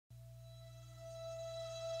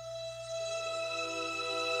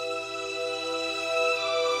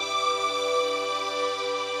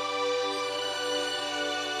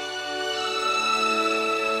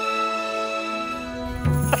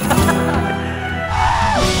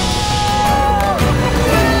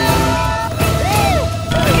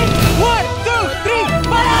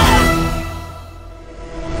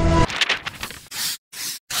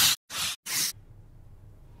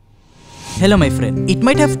Hello my friend. It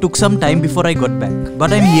might have took some time before I got back,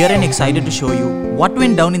 but I'm here and excited to show you what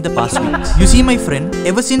went down in the past weeks. You see my friend,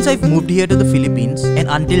 ever since I've moved here to the Philippines and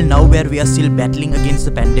until now where we are still battling against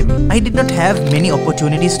the pandemic, I did not have many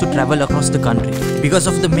opportunities to travel across the country because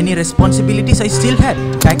of the many responsibilities I still had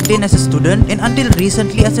back then as a student and until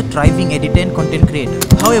recently as a thriving editor and content creator.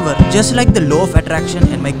 However, just like the law of attraction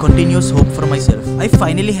and my continuous hope for myself, I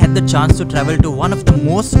finally had the chance to travel to one of the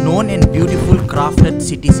most known and beautiful crafted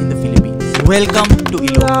cities in the Philippines. Welcome to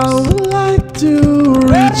Ilocos. I would like to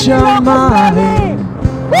reach out my hand.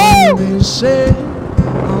 They say,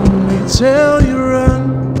 only tell you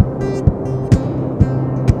run.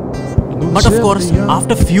 But of course,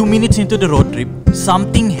 after few minutes into the road trip,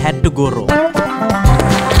 something had to go wrong.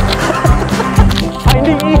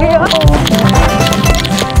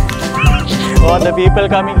 Oh, the people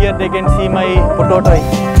coming here, they can see my pototoy.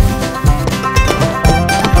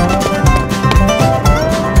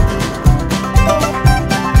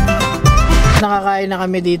 Nakakain na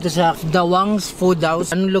kami dito sa Dawang's Food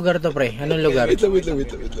House. Anong lugar to, pre? Anong lugar? Wait lang.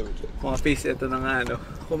 Mga face, ito na nga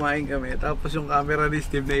kumain kami. Tapos yung camera ni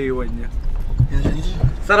Steve na iwan niya.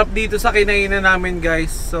 Sarap dito sa kinainan namin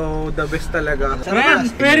guys. So the best talaga.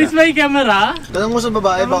 Man, where is my camera? Tanong mo sa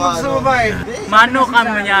babae baka ano. Mano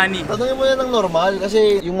kanyani. Tanongin mo yan ng normal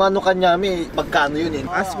kasi yung mano kanyami pagkano yun eh.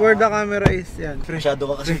 As for the camera is yan. Masyado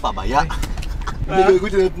ka kasi pabaya. Gago,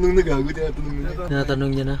 tinatanong na.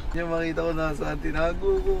 Tinatanong niya na. Yung makita ko nasaan,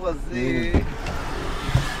 tinago ko kasi.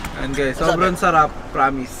 And guys, sobrang sarap,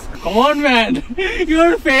 promise. Come on, man.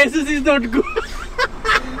 Your faces is not good.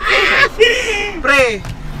 Pre!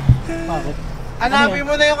 Hanapin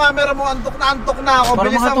mo na yung camera mo, antok na ako,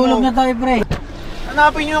 Para bilisan makatulog mo. na tayo, pre.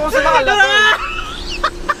 Hanapin nyo ako sa nakalagay.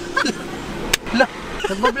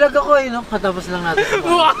 Nagbablog ako eh, no? Katapos lang natin.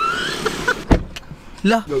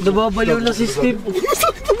 La, nababaliw na si Steve.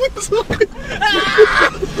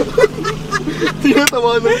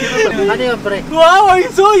 Tinatawanan kita. Ano yun, pre? Wow, I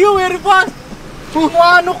saw you very fast.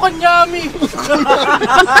 Mano kanyami.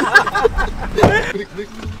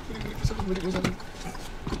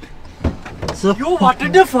 So, Yo, what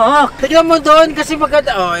the fuck? tignan mo doon kasi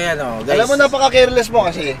maganda. Oh, ayan oh, guys. Alam mo napaka-careless mo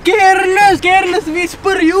kasi. Careless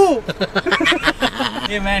whisper you.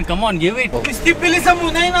 Hey man, come on, give it. Steve, bilisan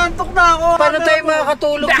mo na, inantok na ako. Paano tayo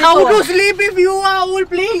makakatulog dito? How to sleep if you are all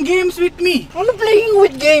playing games with me? Ano playing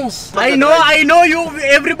with games? I know you,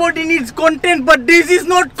 everybody needs content, but this is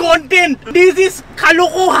not content. This is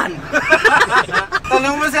kalokohan.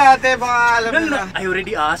 Tanong mo sa ate, baka alam mo na. I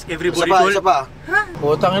already asked, everybody Isa pa.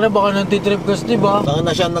 Putang ina, baka nagtitrip ka, Steve, ha? Tanga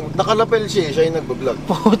na siya, nakalapel siya yung nagbablog.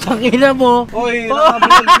 Putang ina mo. Oy,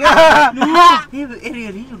 nakablog ka.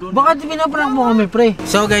 Baka di pinaprank mo kami, pre.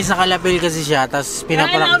 So guys, nakalapel kasi siya, tapos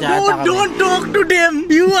pinaprank niya ata kami. Don't talk to them.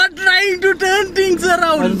 You are trying to turn things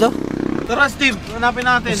around. Ano to? Tara Steve, hanapin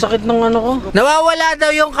natin. Ang sakit ng ano ko. Nawawala daw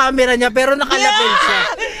yung camera niya, pero nakalapel siya.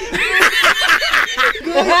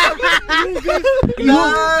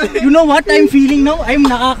 You know what I'm feeling now? I'm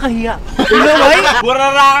nakakahiya. You know why?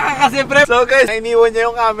 Burara ka kasi pre. So guys, iniwan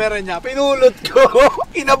niya yung camera niya. Pinulot ko.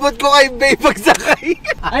 Inabot ko kay Bay pagsakay.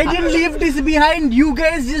 I didn't leave this behind. You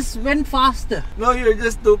guys just went faster. No, you're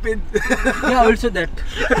just stupid. Yeah, also that.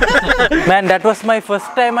 Man, that was my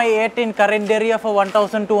first time I ate in Carinderia for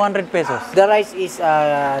 1,200 pesos. The rice is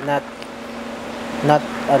not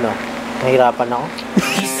ano, nahirapan ako.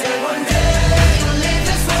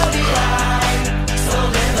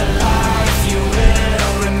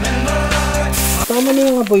 Tama na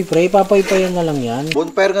yung apoy, pre. Papay-payan na lang yan.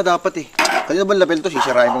 Bonfire nga dapat eh. Kanina ba lapel to?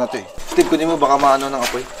 Sisirain ko na to eh. Steve, kunin mo baka maano ng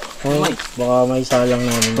apoy. Oh, baka may salang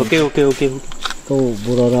namin. Okay. Oh,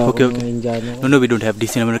 burara ako ng Indiano. No, we don't have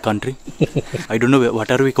this in our country. I don't know,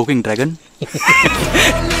 what are we cooking, dragon?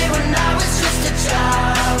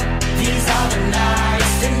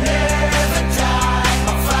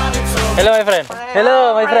 Hello, my friend.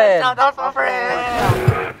 Hello, my friend.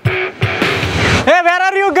 Hey, where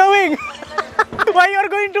are you going? Why you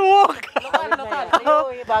are going to walk?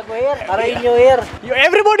 Local. Bago here. Para New Year.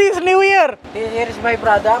 Everybody is New Year. Here is my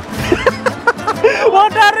product.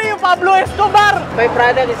 What are you, Pablo Escobar? My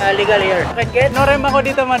product is legal here. Can get? Norem ako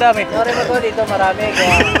dito, madami. Sorry mo to, dito marami.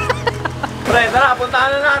 Kaya... Pre, tara,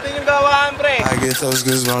 puntahan na natin yung gawaan, pre. I get those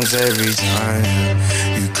goosebumps every time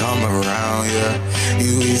you come around, yeah.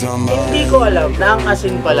 You ease my mind. Hindi ko alam na ang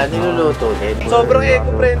asin pala niluluto din. Sobrang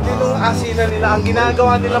eco-friendly nung asinan nila. Ang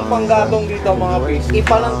ginagawa nilang panggatong dito mga fish,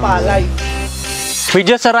 ipa ng palay. We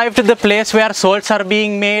just arrived to the place where salts are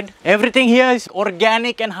being made. Everything here is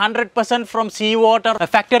organic and 100% from seawater. A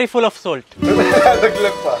factory full of salt.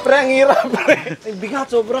 Naglag pa. Pre, ang hirap, pre. Ay, bigat,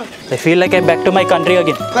 sobra. I feel like I'm back to my country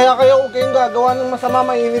again. Kaya huwag kayong gagawa ng masama,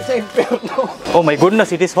 mainit sa impyerno. Oh my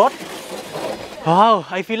goodness, it is hot. Wow,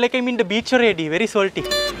 I feel like I'm in the beach already. Very salty.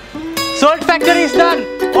 Salt factory is done.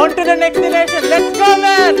 On to the next destination. Let's go,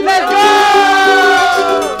 man. Let's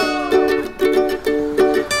go.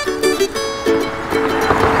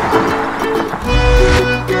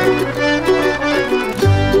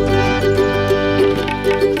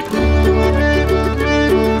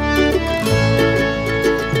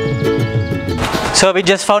 So we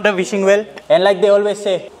just found a wishing well, and like they always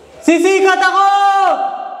say, Sisi katako!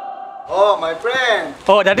 Oh, my friend.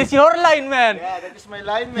 Oh, that is your line, man. Yeah, that is my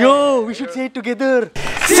line, man. Yo, we should say it together.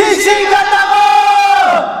 Sisi katako!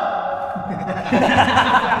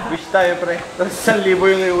 Wish tayo, pre. Tapos 1,000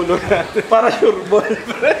 yung iulog natin. Para sure ball,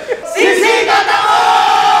 pre. Sisi katako!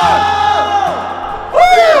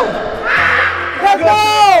 Woo! Let's go!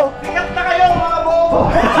 Sikat na kayo, mga bobo!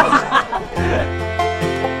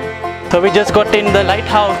 So we just got in the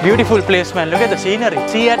lighthouse. Beautiful place, man. Look at the scenery.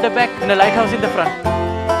 Sea at the back and the lighthouse in the front.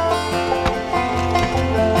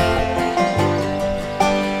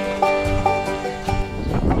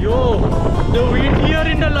 Yo, the wind here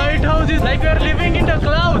in the lighthouse is like we're living in the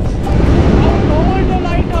clouds. How tall the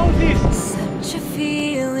lighthouse is. Such a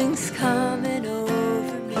feeling's coming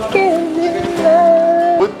over me.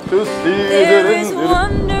 There is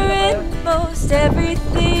wonder in most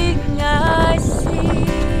everything I see.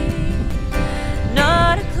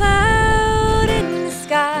 Not a cloud in the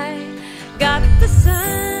sky, got the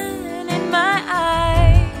sun in my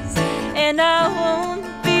eyes, and I won't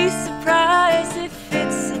be surprised if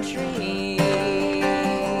it's a dream.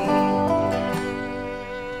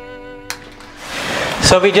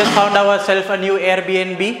 So we just found ourselves a new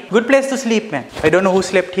Airbnb. Good place to sleep, man. I don't know who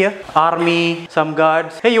slept here. Army, some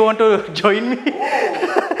guards. Hey, you want to join me?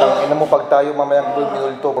 Ina mo, pag tayo mamayang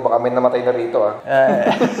minulto, baka may namatay na rito, ah.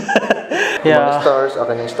 Yeah. Mga stars,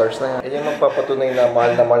 akin yung stars na yan. Yan yung magpapatunay na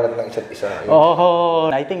mahal natin ng isa't isa. Oh,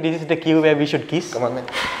 I think this is the cue where we should kiss. Come on, man.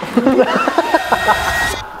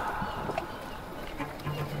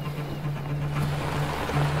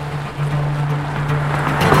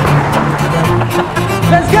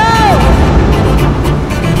 Let's go!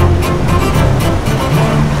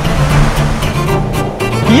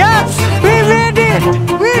 Yes! We made it!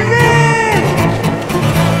 We made it!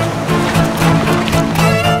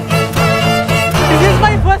 This is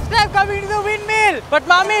my first time coming to the windmill. But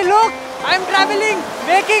mommy, look! I'm traveling,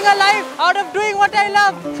 making a life out of doing what I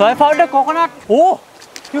love. So I found a coconut. Oh!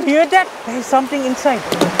 You hear that? There is something inside.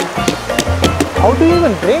 How do you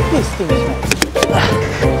even break these things, man?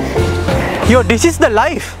 Yo, this is the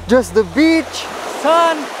life. Just the beach,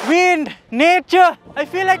 sun, wind, nature. I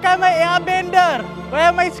feel like I'm an airbender. Why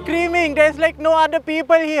am I screaming? There's like no other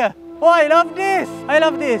people here. Oh, I love this. I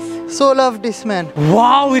love this. So love this, man.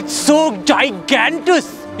 Wow, it's so gigantic.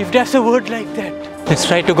 If there's a word like that. Let's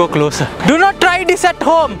try to go closer. Do not try this at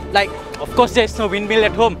home. Like, of course, there's no windmill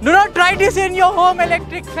at home. Do not try this in your home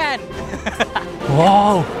electric fan.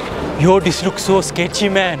 Wow. Yo, this looks so sketchy,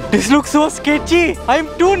 man. This looks so sketchy. I'm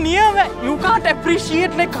too near, man. You can't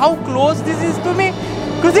appreciate like how close this is to me.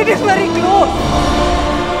 Because it is very close.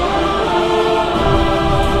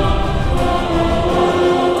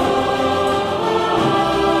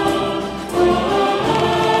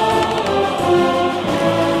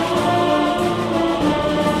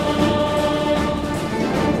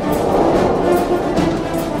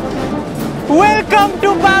 Welcome to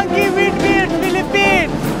Bangki Windmill,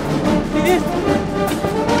 Philippines. This is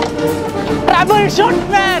travel shot,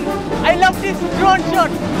 man. I love this drone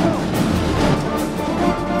shot.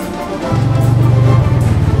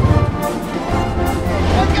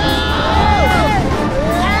 Let's go!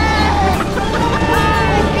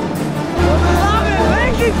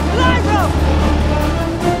 Make this fly, bro.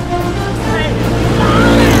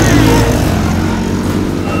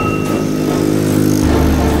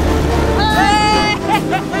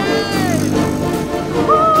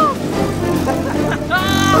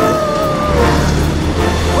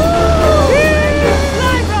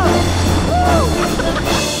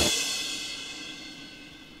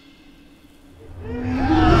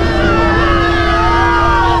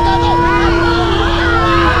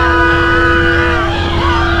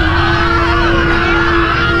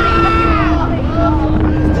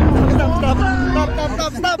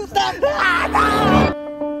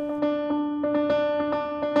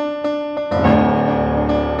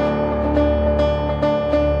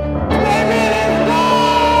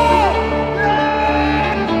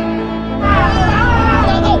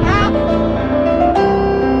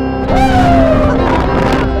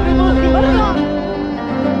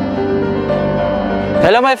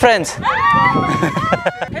 Hello, my friends.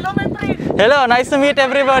 Hello, my friend. Hello, nice to meet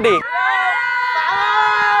everybody.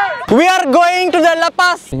 We are going to the La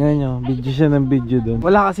Paz. Tingnan nyo, video siya ng video dun.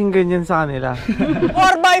 Wala kasing ganyan sa kanila.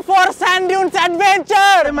 4x4 sand dunes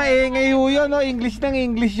adventure! Maingay ho yun, no? English ng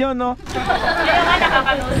English yun, no? Kaya nga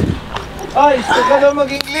nakakalood. Ay, gusto ka daw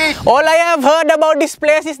mag-English! All I have heard about this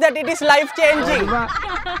place is that it is life-changing. Diba?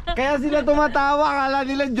 Kaya sila tumatawa, kala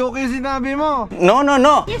nila joke yung sinabi mo. No, no,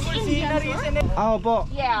 no. Ako po.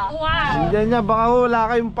 Yeah. Wow. Diyan niya, baka wala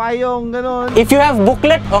kayong payong, ganun. If you have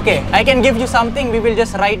booklet, okay, I can give you something. We will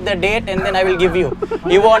just write the date and then I will give you.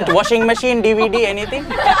 You want washing machine, DVD, anything?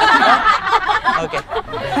 Okay.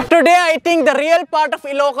 Today, I think the real part of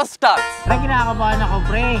Ilocos starts. Pre, kinakabahan ako,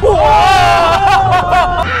 pre.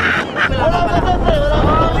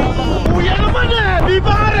 Kuya naman eh! Di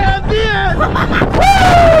ba ka ready eh!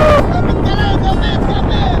 Kapit ka lang! Kapit!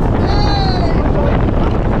 Kapit!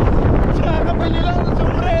 Kakapin nyo lang ng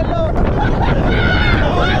sombrero!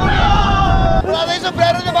 Wala na yung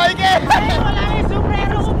sombrero na bike eh! Wala na yung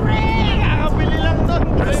sombrero ko, pre. Kakapili lang nun!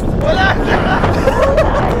 Wala na!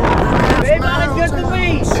 Pre, bakit ganito,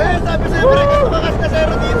 pre? Sabi sa'yo, pre, kung makas na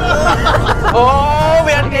zero dito! Oh,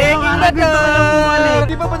 we are taking the turn!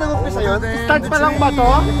 Di ba ba nag-umpisa yun? Start pa lang ba to?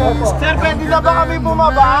 Sir, pwede na ba kami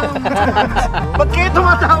bumaba? Ba't kayo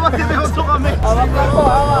tumatawa? Seryoso kami. Awak lang po,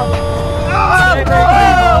 awak.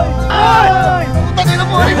 Ay! Puta nila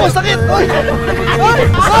po, ay mo, sakit! Ay!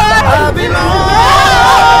 Sabi mo!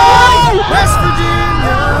 West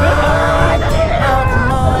Virginia!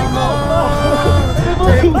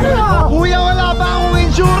 Kuya, wala ba akong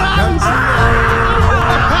insurance?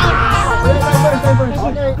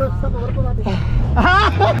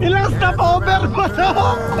 Ilang stopover ba to?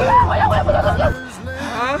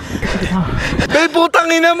 Be,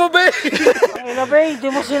 putang ina mo, be! Ina, pre, di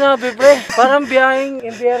mo sinabi, pre. Parang biyaheng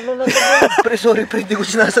impyerno na ito, pre. Pre, sorry, pre, di ko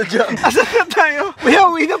sinasadya. Asan na tayo? Kuya,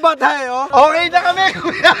 uwi na ba tayo? Okay na kami,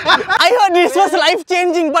 kuya! I heard this was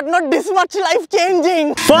life-changing, but not this much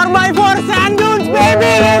life-changing. 4x4 sand dunes,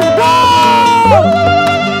 baby! Let's go!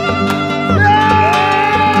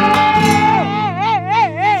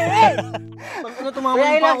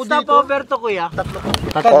 Kaya ilang stopover to, kuya?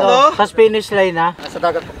 Tatlo? Tapos finish line, ha?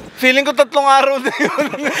 Feeling ko 3 araw na yun.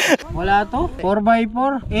 Wala to?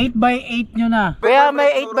 4x4? 8x8 nyo na. Kuya,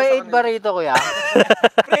 may 8x8 ba rito, kuya?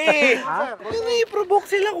 Pre, provoke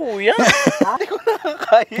sila, kuya. Hindi ko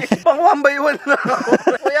nakakaya. Pang 1x1 na ako.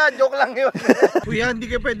 Kuya, joke lang yun. Kuya, hindi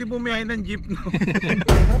kayo pwede bumiyahin ng jeep, no?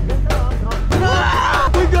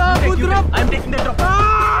 Uy, gago, drop! I'm taking the drop.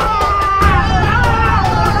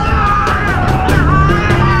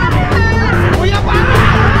 Kuya, pa!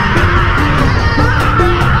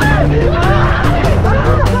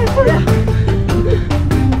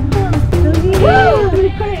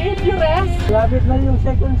 Labit na yung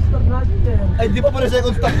second stop natin. Ay, di pa pala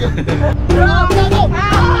second stop yun.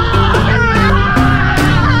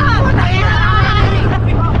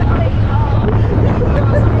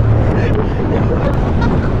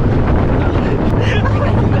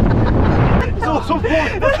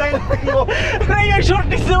 Susubok na tayo. Pray your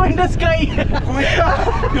short is so in the sky. Kuya,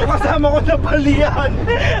 yung kasama ko na balian.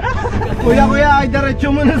 Kuya, ay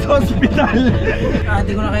diretso mo na sa ospital.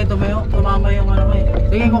 Hindi ko na kayo tumayo. Tumama yung ano ko eh.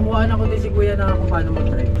 Sige, kukuha na ko din si kuya na kung paano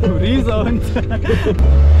mag-drive. Reasons.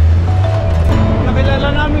 Nakilala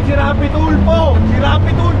namin si Rapi Tulpo. Si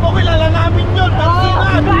Rapi Tulpo, kilala namin yun.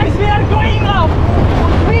 Guys, we are going up.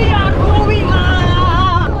 We are going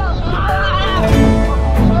up.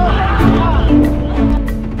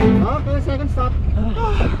 Okay, second stop.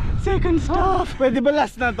 Second stop. Pwede ba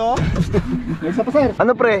last na to?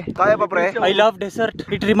 Ano pre? Kaya pa pre? I love desert.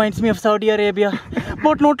 It reminds me of Saudi Arabia.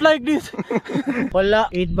 But not like this. Wala,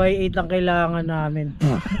 8x8 ang kailangan namin.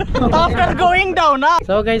 After going down, ha?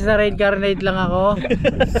 So guys, na-reincarnate lang ako.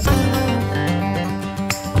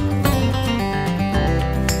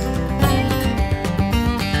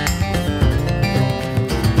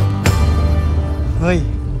 Hoy.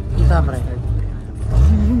 Kita, pre.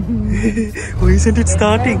 Why isn't it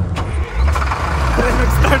starting?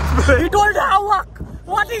 He told hawak.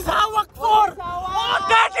 What is hawak for? Oh,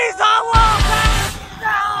 that is hawak.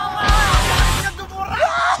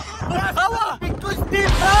 Hawak. Because this.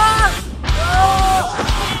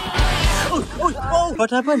 Oh, what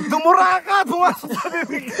happened? Dumura ka! Pumasok sa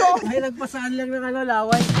bibig ko! Ay, nagpasaan lang ng ano,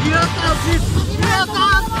 laway. Here comes it. Here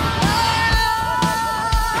comes.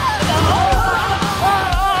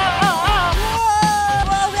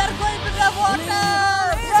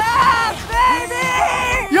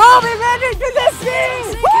 We made it to the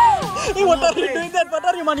sea! Woo! What are you doing that? What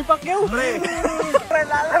are you, Manny Pacquiao? Pre,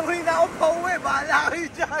 lalangoy na ako pa uwi. Bahala kayo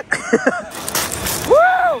dyan.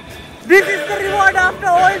 Woo! This is the reward after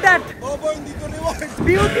all that. Hindi to reward.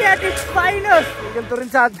 Beauty at its finest. Ganito rin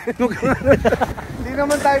sa atin. Hindi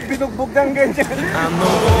naman tayo binugbog ng ganyan. I'm the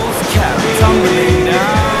wolf cat tumbling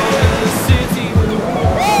down the city.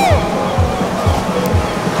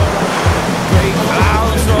 Great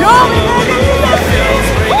clouds rolling over the hills,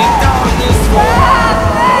 bringing darkness for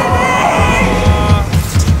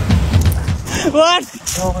What?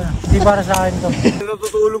 Okay na. Hindi para sa akin to.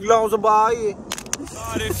 Natutulog lang ako sa bahay eh.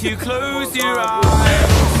 But if you close your eyes,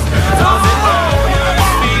 does it always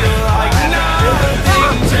feel like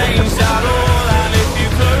nothing changed at all? And if you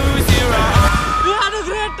close your eyes, We had a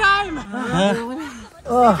great time.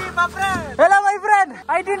 Hello, my friend.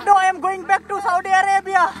 I didn't know I am going back to Saudi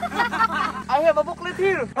Arabia. I have a booklet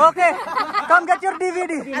here. Okay, come get your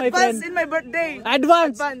DVD. My friend. in my birthday.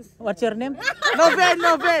 Advance. What's your name?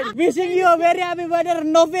 Novel. Wishing you a very happy birthday,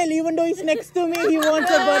 Novel. Even though he's next to me, he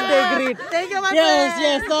wants a birthday greet. Thank you, my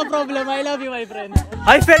Yes, no problem. I love you, my friend.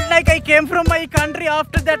 I felt like I came from my country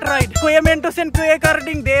after that ride. Kuya Mentos and Kuya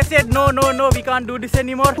Carding, they said, no, we can't do this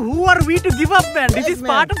anymore. Who are we to give up, man? This is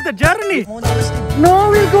part of the journey. No,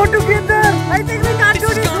 we'll go together. I think we can't do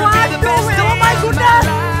this. One, two, oh my goodness.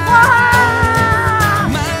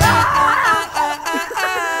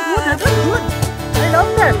 Oh, that was good. I love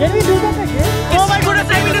that. Can we do that again? Oh my goodness,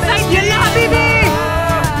 I'm in the side. Yalla Habibi!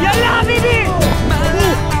 Yalla Habibi!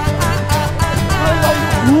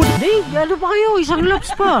 Hindi, ano pa kayo? Isang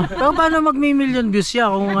laps pa. Pero paano mag-million views siya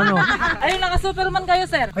kung ano? Ayun, naka-Superman kayo,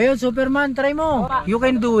 sir. Ayun, Superman, try mo. You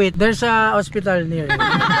can do it. There's a hospital near. 1,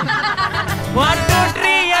 2, 3,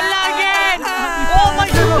 yalla again! Oh my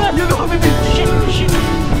goodness! You know, baby. Shit.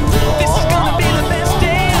 this is gonna be the best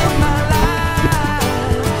day of my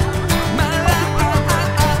life.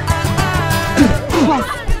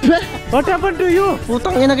 What happened to you?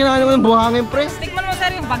 Putang ina, kinakain ko yung buhangin, pre. Tikman mo,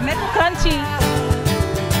 sir, yung bagnet. Crunchy.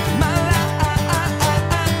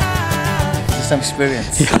 Some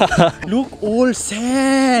experience. Look, all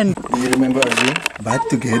sand. Do you remember our dream? But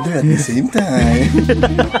together at the same time.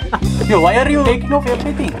 Yo, why are you taking off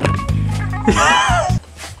everything?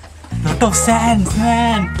 Lot of sand,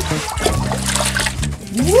 man.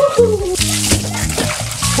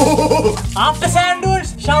 After sand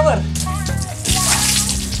dunes, shower.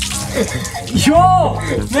 Yo,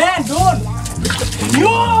 man, don't. Yo,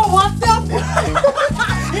 what the?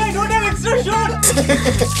 Yeah, I don't have extra shorts.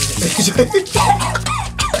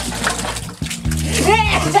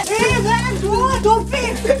 Hey, man, don't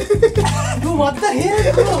fit. Dude, what the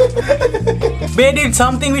hell, bro? They did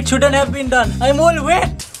something which shouldn't have been done. I'm all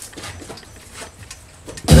wet.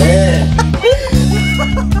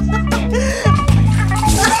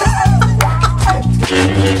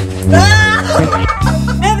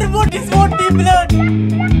 Everybody's water blood.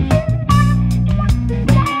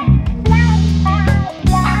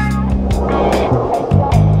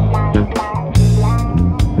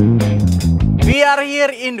 We are here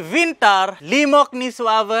in winter, Limok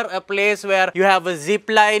Niswaver, a place where you have a zip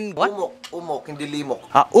line. What? Umok, hindi limok.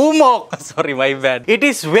 Umok. Sorry, my bad. It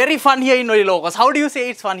is very fun here in Ilocos. How do you say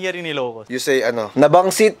it's fun here in Ilocos? You say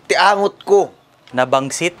nabangsit ti angot ko.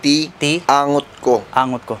 Nabangsit Ti angot ko.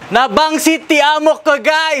 Angot ko. Nabangsit ti amok ko,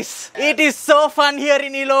 guys! It is so fun here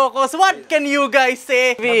in Ilocos. What can you guys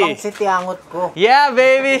say? Nabangsit ti angot ko. Yeah,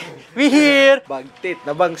 baby. We here. Bagtit,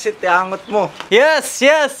 nabangsit ti angot mo. Yes.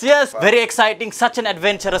 Very exciting. Such an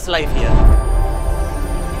adventurous life here.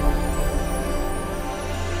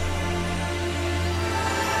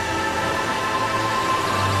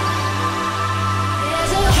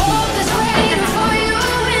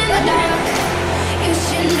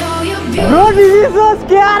 Bro, this is so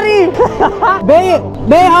scary!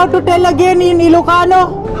 Bay, how to tell again in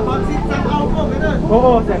Ilocano? Nabangsit tang aw po, ganun.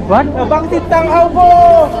 Oo, sir. What? Nabangsit tang aw po.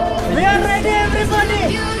 We are ready,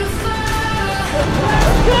 everybody!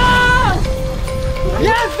 Go!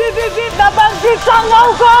 Yes, this is it! Nabangsit sangaw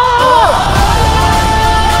ko!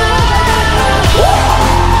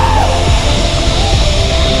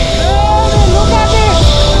 Look at it!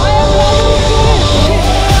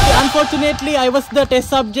 Unfortunately, I was the test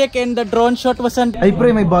subject and the drone shot wasn't... Ay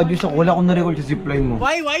pre, may badyo siya. Wala akong na-record sa zipline mo.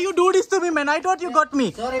 Why you do this to me, man? I thought you got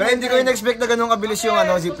me. Sorry, Pero hindi ko in-expect na ganun kabilis yung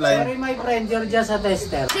zipline. Sorry, my friend. You're just a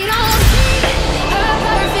tester.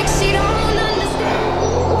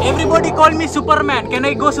 Everybody call me Superman. Can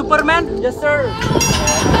I go Superman? Yes, sir.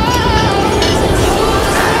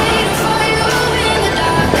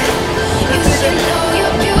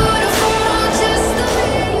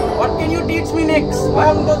 What can you teach me next?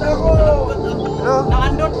 Andot ako!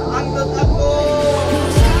 Naandot? Andot ako!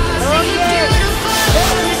 Okay.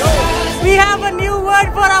 We have a new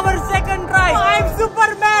word for our second try. I'm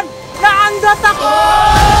Superman. Naandot! Nandot ako!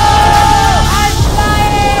 I'm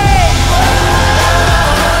flying!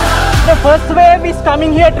 The first wave is coming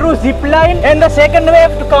here through zip line, and the second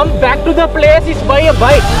wave to come back to the place is by a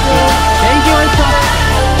bike. Thank you,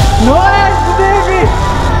 Nice, baby!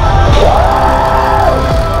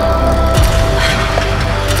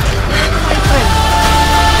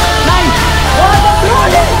 Nice! Oh, the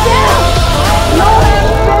road is there! Nice,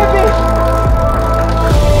 baby!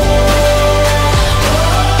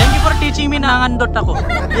 Thank you for teaching me na nangandot ako.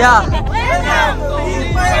 Yeah.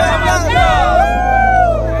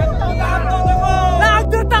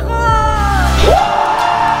 Nangandot ako!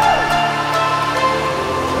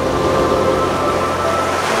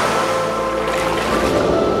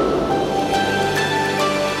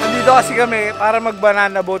 Dito kasi kami para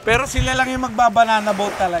mag-banana boat. Pero sila lang yung magba-banana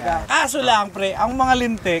boat talaga. Kaso lang, pre, ang mga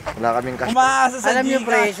lintik, Wala kaming cash. umaasa sa Alam niyo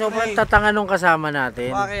pre, Gcash, sobrang tatanga nung kasama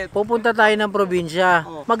natin. Bakit? Pupunta tayo ng probinsya.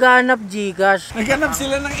 Maghahanap Gcash. Naghanap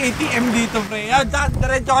sila ng ATM dito, pre. Yan,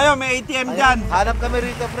 diretso kayo, may ATM dyan. Hanap kami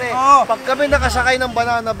rito, pre. Oo. Pag kami nakasakay ng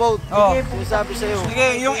banana boat, Oo. sabi sa'yo.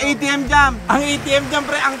 Sige, yung ATM dyan. Ang ATM dyan,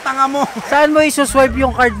 pre, ang tanga mo. Saan mo isuswipe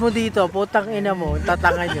yung card mo dito? Putang ina mo,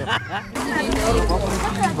 tatanga nyo.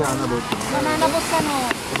 Nananabot ka no.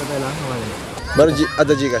 Baru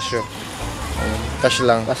ada Gcash yun. Cash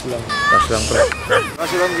lang. Cash lang, pre.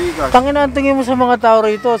 Cash lang Gcash. Tangina, ang tingin mo sa mga tao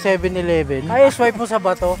rito, 7-Eleven. Ay, swipe mo sa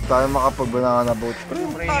bato. Tayo makapag-banana boat.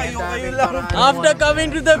 Kayo lang. After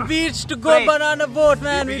coming to the beach to go banana boat,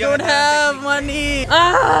 man, we don't have money.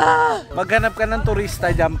 Maghanap ka ng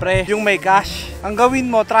turista dyan, pre. Yung may cash. Ang gawin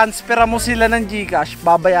mo, transfera mo sila ng Gcash,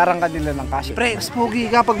 babayaran ka nila ng cash. Pre, mas pogi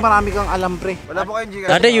ka pag marami kang alam, pre. Wala po kayong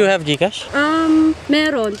Gcash. Dada, you have Gcash?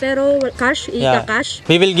 Meron, pero cash, ika-cash.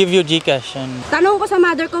 We will give you Gcash. And... Tanong ko sa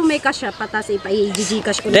mother ko, may cash siya, patas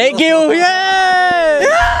ipa-Gcash ko. Thank you! Yay!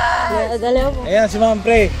 Dalawa po. Ayan si ma'am,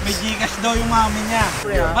 pre. May Gcash daw yung mami niya.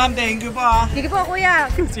 Ma'am, thank you po, ah. Sige po, kuya.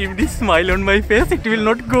 See this smile on my face, it will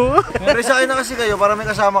not go. Pre, sakay na kasi kayo para may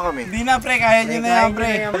kasama kami. Hindi na, pre. Kaya nyo na yan,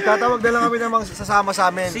 pre. Magtatawag na lang kami ng mga sasama sa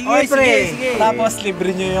amin. Oy, sige. Tapos,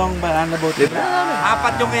 libre nyo yung banana boat.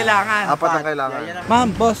 Apat yung kailangan. Apat ang kailangan. Ma'am,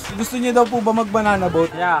 boss, gusto niyo daw po ba mag-banana boat?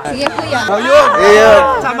 Yeah. Sige, kuya. Ayun.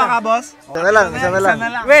 Sama ka, boss? Isa na lang, isa na lang.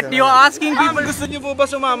 Wait, you're asking Ma'am, gusto niyo po ba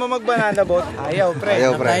sumama mag-banana boat? Ayaw, pre.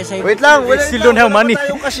 Ayaw, pre. Wait lang, wala Still don't have money. Wala pa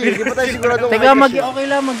tayong cash. Hindi pa tayo sigurado kung Teka, may cash. okay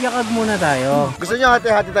lang, magyakag muna tayo. Gusto nyo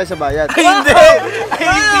hati-hati tayo sa bayad? Hindi! Ay,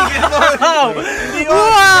 hindi ganon. Hindi ko.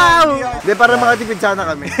 Wow! Hindi, para makatipid sana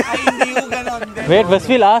kami. Ay, hindi ko ganon. Wait, but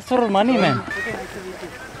we'll ask for money, man.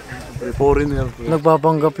 Foreigner.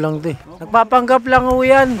 Nagpapanggap lang to eh. Nagpapanggap lang ho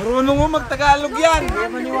yan. Marunong mo mag-Tagalog yan. Hindi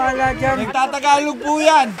maniwala dyan. Nagtatagalog po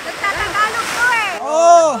yan. Nagtatagalog ko eh.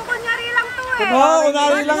 Oo. Kunyari lang to eh. Oo,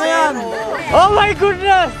 kunwari lang yan. Oh my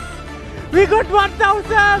goodness! We got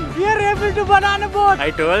 1,000! We are able to banana boat!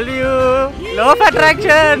 I told you! Law of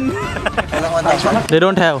attraction! They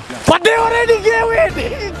don't have. But they already gave it!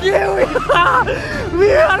 Gave it!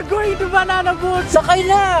 We are going to banana boat! Sakay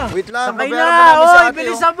na! Wait lang, Sakay babayaran na! pa namin sa Oy, ate,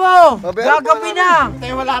 bilisan oh. mo! Babayaran pa Gagabi namin. na!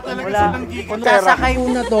 Tayo wala talaga silang gigas. Kung sasakay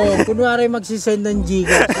muna to, kunwari magsisend ng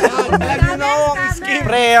Gcash. Alam nyo na ako ang scam.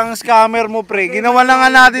 Pre, ang scammer mo, pre. Ginawa na nga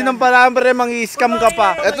natin ng paraan, pre. Mang-scam ka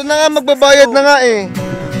pa. Eto na nga, magbabayad na nga eh.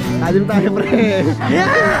 Alim tayo, pre. 1,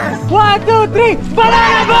 2, 3!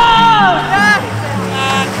 Banana boat!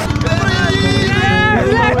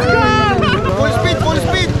 Let's go! Full speed, full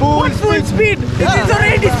speed. Full speed! This is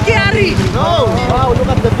already scary! No! Wow, look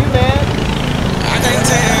at the view, man. I can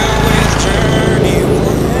tell where the journey will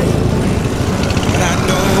end, but I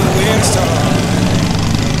know where to start.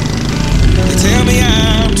 They tell me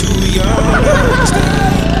I'm too young to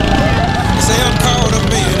understand. They say I'm caught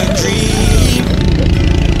up in a dream.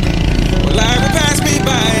 Well, life will pass me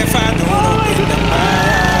by if I don't open my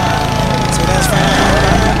eyes. So that's fine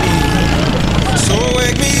by me. So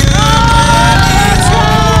wake me up when it's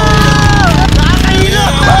over.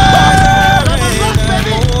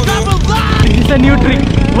 This is a new trick!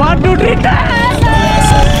 1, 2, 3,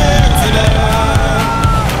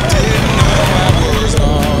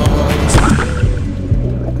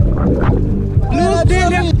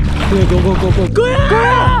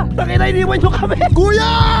 Kuya! Pakita, iniwan nyo kami.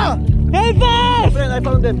 Kuya! Help us! Friend, I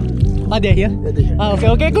found them. Ah, they're here? Ah, okay,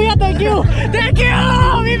 okay, Kuya, thank you! Thank you!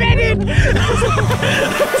 We made it!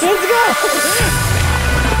 Let's go!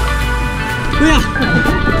 Kuya!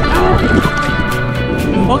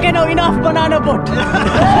 Okay, now enough banana boat!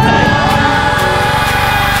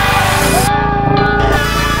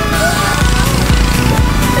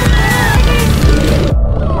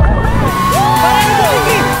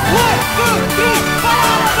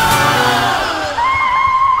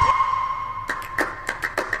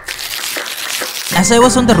 As I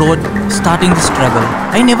was on the road, starting this travel,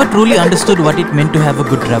 I never truly understood what it meant to have a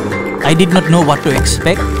good travel. I did not know what to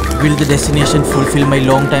expect. Will the destination fulfill my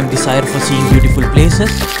long-time desire for seeing beautiful places?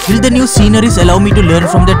 Will the new sceneries allow me to learn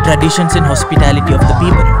from the traditions and hospitality of the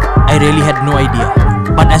people? I really had no idea.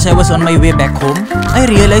 But as I was on my way back home, I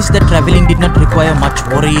realized that traveling did not require much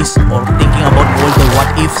worries or thinking about all the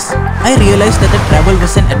what-ifs. I realized that the travel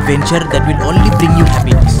was an adventure that will only bring you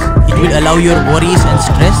happiness. It will allow your worries and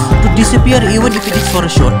stress to disappear even if it is for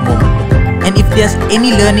a short moment. And if there's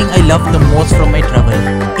any learning I love the most from my travel,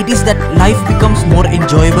 it is that life becomes more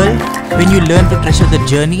enjoyable when you learn to treasure the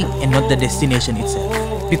journey and not the destination itself.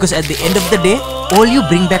 Because at the end of the day, all you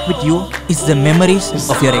bring back with you is the memories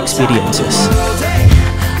of your experiences.